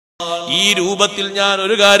ഈ രൂപത്തിൽ ഞാൻ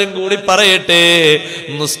ഒരു കാര്യം കൂടി പറയട്ടെ,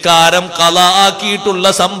 നിസ്കാരം ഖളാ ആക്കിയിട്ടുള്ള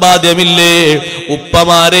സമ്പാദ്യമില്ലേ?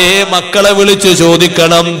 ഉപ്പമാരെ മക്കളെ വിളിച്ചു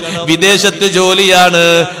ചോദിക്കണം. വിദേശത്ത് ജോലിയാണ്,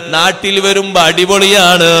 നാട്ടിൽ വരുമ്പോ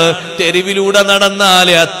അടിപൊളിയാണ്, തെരുവിലൂടെ നടന്നാൽ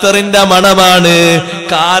അത്തറിന്റെ മണമാണ്,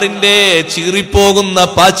 കാറിന്റെ ചീറിപ്പോകുന്ന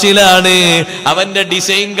പാച്ചിലാണ്, അവന്റെ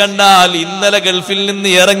ഡിസൈൻ കണ്ടാൽ ഇന്നലെ ഗൾഫിൽ നിന്ന്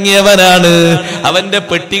ഇറങ്ങിയവനാണ്, അവന്റെ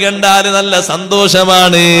പെട്ടി കണ്ടാൽ നല്ല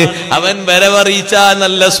സന്തോഷമാണ്, അവൻ വരവറിയിച്ചാൽ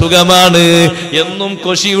നല്ല സുഖമാണ്, എന്നും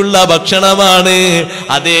കൊശിയുള്ള ഭക്ഷണമാണ്.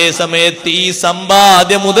 അതേ സമയത്ത് ഈ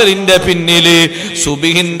സമ്പാദ്യ മുതലിന്റെ പിന്നില്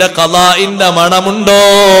സുബിഹിന്റെ ഖളാഇന്റെ മണമുണ്ടോ?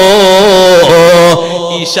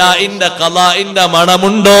 ഇശാഇന്റെ ഖളാഇന്റെ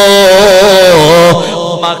മണമുണ്ടോ?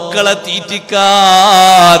 മക്കളെ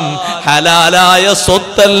തീറ്റിക്കാൻ ഹലാലായ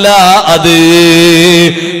സ്വത്തല്ല അത്,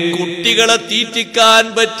 കുട്ടികളെ തീറ്റിക്കാൻ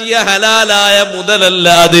പറ്റിയ ഹലാലായ മുതലല്ല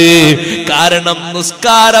അത്. കാരണം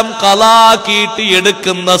നിസ്കാരം ഖളാക്കിയിട്ട്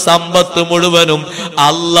എടുക്കുന്ന സമ്പത്ത് മുഴുവനും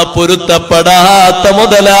അല്ലാഹ് പൊരുത്തപ്പെടാത്ത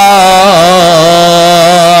മുതലാണ്.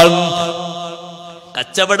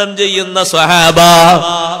 കച്ചവടം ചെയ്യുന്ന സ്വഹാബ,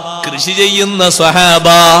 കൃഷി ചെയ്യുന്ന സ്വഹാബ,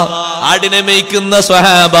 ആടിനെ മേയ്ക്കുന്ന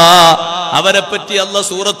സ്വഹാബ, അവരെ പറ്റി അല്ലാഹ്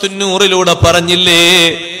സൂറത്തുൻ നൂറിലൂടെ പറഞ്ഞില്ലേ?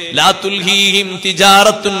 ലാ തുൽഹീഹിം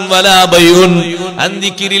തിജാറത്തുൻ വലാ ബൈഉൻ അൻ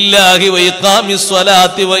ദിക്രില്ലാഹി വഇഖാമിസ്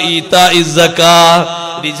സ്വലാത്തി വഈതാഇസ് സകാത്ത്.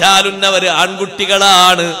 റിജാലുൻ, അവർ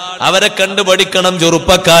ആൺകുട്ടികളാണ്, അവരെ കണ്ടു പഠിക്കണം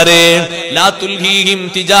ചെറുപ്പക്കാരെ. ലാ തുൽഹീഹിം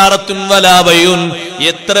തിജാറത്തുൻ വലാ ബൈഉൻ,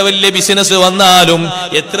 എത്ര വലിയ ബിസിനസ് വന്നാലും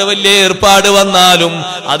എത്ര വലിയ ഏർപ്പാട് വന്നാലും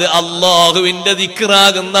അത് അല്ലാഹുവിന്റെ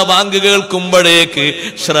ദിക്റാകുന്ന വാങ്ക് കേൾക്കുമ്പോഴേക്ക്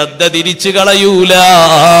ശ്രദ്ധ തിരിച്ചു കളയൂല.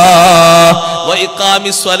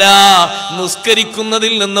 വഇഖാമിസ് സ്വലാ,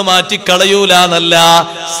 നിസ്കരിക്കുന്നതിൽ നിന്ന് മാറ്റിക്കളയൂല എന്നല്ല,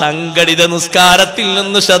 സംഘടിത നിസ്കാരത്തിൽ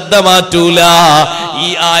നിന്ന് ശ്രദ്ധ മാറ്റൂല. ഈ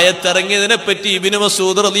ആയത്തിറങ്ങിയതിനെ പറ്റി ഇബ്നു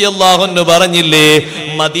മസ്ഊദ് റളിയല്ലാഹു അൻഹു പറഞ്ഞില്ലേ?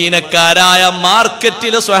 മദീനക്കാരായ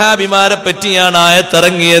മാർക്കറ്റിലെ സ്വഹാബിമാരെ പറ്റിയാണ്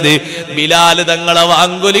ആയത്തിറങ്ങിയത്. ബിലാൽ തങ്ങളെ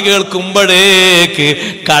വാങ്കൊലി കേൾക്കുമ്പോഴേക്ക്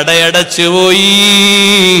കടയടച്ചു പോയി,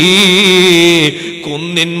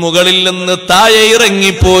 കുന്നിൻ മുകളിൽ നിന്ന് താഴെ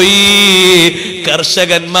ഇറങ്ങിപ്പോയി,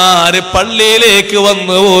 കർഷകന്മാര് പള്ളിയിലേക്ക്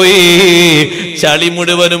വന്നുപോയി, ചളി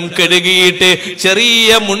മുഴുവനും കഴുകിയിട്ട് ചെറിയ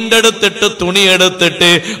മുണ്ടെടുത്തിട്ട്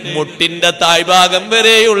തുണിയെടുത്തിട്ട് മുട്ടിന്റെ താഴ്ഭാഗം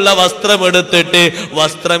വരെയുള്ള വസ്ത്രമെടുത്തിട്ട്,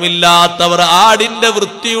 വസ്ത്രമില്ലാത്തവർ ആടിന്റെ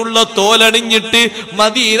വൃത്തിയുള്ള തോലണിഞ്ഞിട്ട്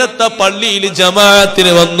മദീനത്തെ പള്ളിയിൽ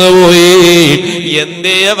ജമാഅത്തിന് വന്നുപോയി.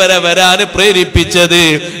 എന്തേ അവരെ വരാൻ പ്രേരിപ്പിച്ചത്?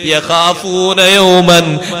 യഖാഫൂന യൗമൻ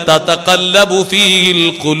തതഖല്ലബു ഫീഹിൽ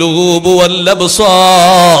ഖുലൂബു വൽ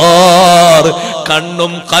അബ്സാർ,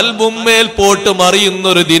 കണ്ണും കൽബും മേൽപോട്ട്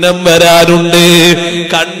മറിയുന്നൊരു ദിനം വരാനുണ്ട്,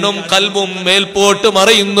 കണ്ണും കൽബും മേൽപോട്ട്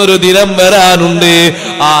മറിയുന്നൊരു ദിനം വരാനുണ്ട്.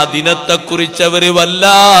 ആ ദിനത്തെ കുറിച്ച് അവര്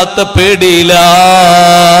വല്ലാത്ത പേടിയിലാണ്.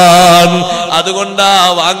 അതുകൊണ്ടാ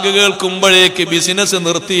വാങ്ക് കേൾക്കുമ്പോഴേക്ക് ബിസിനസ്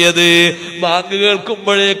നിർത്തിയത്, വാങ്ക്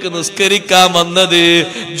കേൾക്കുമ്പോഴേക്ക് നിസ്കരിക്കാൻ വന്നത്.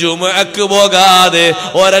 ജുമുഅക്ക് പോകാതെ,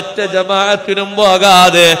 ഒരൊറ്റ ജമാഅത്തിനും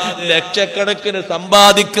പോകാതെ ലക്ഷക്കണക്കിന്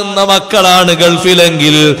സമ്പാദിക്കുന്ന മക്കളാണ്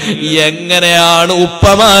ഗൾഫിലെങ്കിൽ എങ്ങനെയാണ്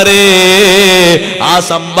ഉപ്പമാരെ ആ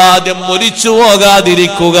സമ്പാദ്യം ഒലിച്ചു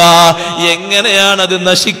പോകാതിരിക്കുക? എങ്ങനെയാണത്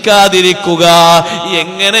നശിക്കാതിരിക്കുക?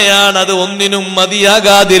 എങ്ങനെയാണത് ഒന്നിനും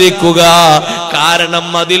മതിയാകാതിരിക്കുക? കാരണം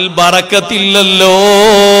അതിൽ ബറക്കത്തില്ലല്ലോ.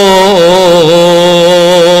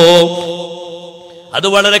 അത്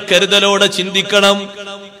വളരെ കരുതലോടെ ചിന്തിക്കണം.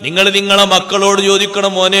 നിങ്ങൾ നിങ്ങളെ മക്കളോട്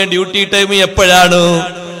ചോദിക്കണം, മോനെ ഡ്യൂട്ടി ടൈം എപ്പോഴാണ്?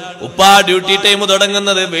 ഉപ്പാ ഡ്യൂട്ടി ടൈം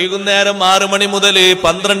തുടങ്ങുന്നത് വൈകുന്നേരം 6 മണി മുതൽ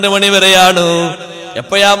 12 മണി വരെയാണ്.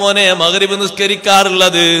 എപ്പോഴാ മോനെ മഗ്രിബ്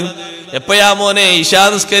നിസ്കരിക്കാറുള്ളത്? എപ്പോഴാ മോനെ ഇശാ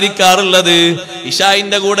നിസ്കരിക്കാറുള്ളത്?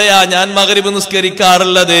 ഇശായിന്റെ കൂടെയാ ഞാൻ മഗ്രിബ്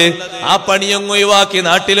നിസ്കരിക്കാറുള്ളത്. ആ പണിയൊന്നും ഒഴിവാക്കി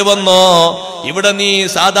നാട്ടിൽ വന്നോ? ഇവിടെ നീ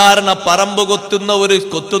സാധാരണ പറമ്പ് കൊത്തുന്ന ഒരു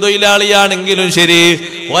കൊത്തുതൊഴിലാളിയാണെങ്കിലും ശരി,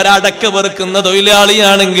 ഒരടക്ക വെറുക്കുന്ന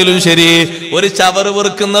തൊഴിലാളിയാണെങ്കിലും ശരി, ഒരു ചവറ്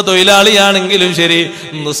വെറുക്കുന്ന തൊഴിലാളിയാണെങ്കിലും ശരി,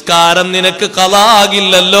 നിസ്കാരം നിനക്ക്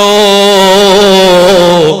ഖളാകില്ലല്ലോ.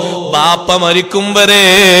 ബാപ്പ മരിക്കും വരെ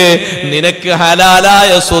നിനക്ക്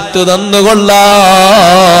ഹലാലായ സ്വത്ത് തന്നുകൊള്ളാം.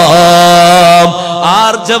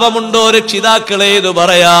 ആർജവമുണ്ടോ രക്ഷിതാക്കളെ ഇത്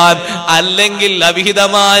പറയാൻ? അല്ലെങ്കിൽ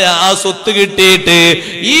അവിഹിതമായ ആ സ്വത്ത് കിട്ടിയിട്ട്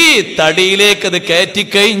ഈ തടിയിലേക്കത്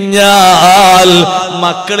കയറ്റിക്കഴിഞ്ഞാൽ,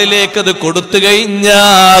 മക്കളിലേക്കത് കൊടുത്തു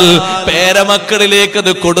കഴിഞ്ഞാൽ,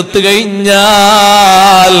 പേരമക്കളിലേക്കത് കൊടുത്തു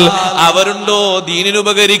കഴിഞ്ഞാൽ അവരുണ്ടോ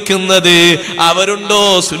ദീനിനുപകരിക്കുന്നത്? അവരുണ്ടോ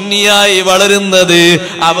സുന്നിയായി വളരുന്നത്?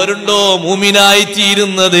 അവരുണ്ടോ മൂമിനായി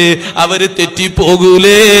തീരുന്നത്? അവര്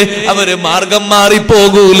തെറ്റിപ്പോകൂലേ? അവര് മാർഗം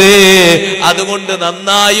മാറിപ്പോകൂലേ? അതുകൊണ്ട് അതുകൊണ്ട്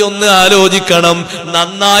നന്നായി ഒന്ന് ആലോചിക്കണം,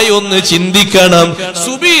 നന്നായി ഒന്ന് ചിന്തിക്കണം.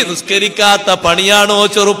 സുബി നിസ്കരിക്കാത്ത പണിയാണോ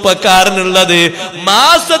ചെറുപ്പക്കാരനുള്ളത്?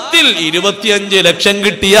 മാസത്തിൽ 25 ലക്ഷം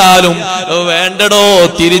കിട്ടിയാലും വേണ്ടടോ,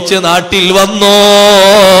 തിരിച്ച് നാട്ടിൽ വന്നോ.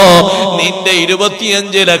 നിന്റെ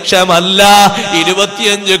 25 ലക്ഷമല്ല,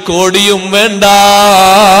 25 കോടിയും വേണ്ട.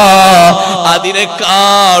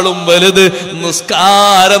 അതിനേക്കാളും വലുത്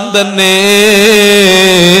നിസ്കാരം തന്നെ.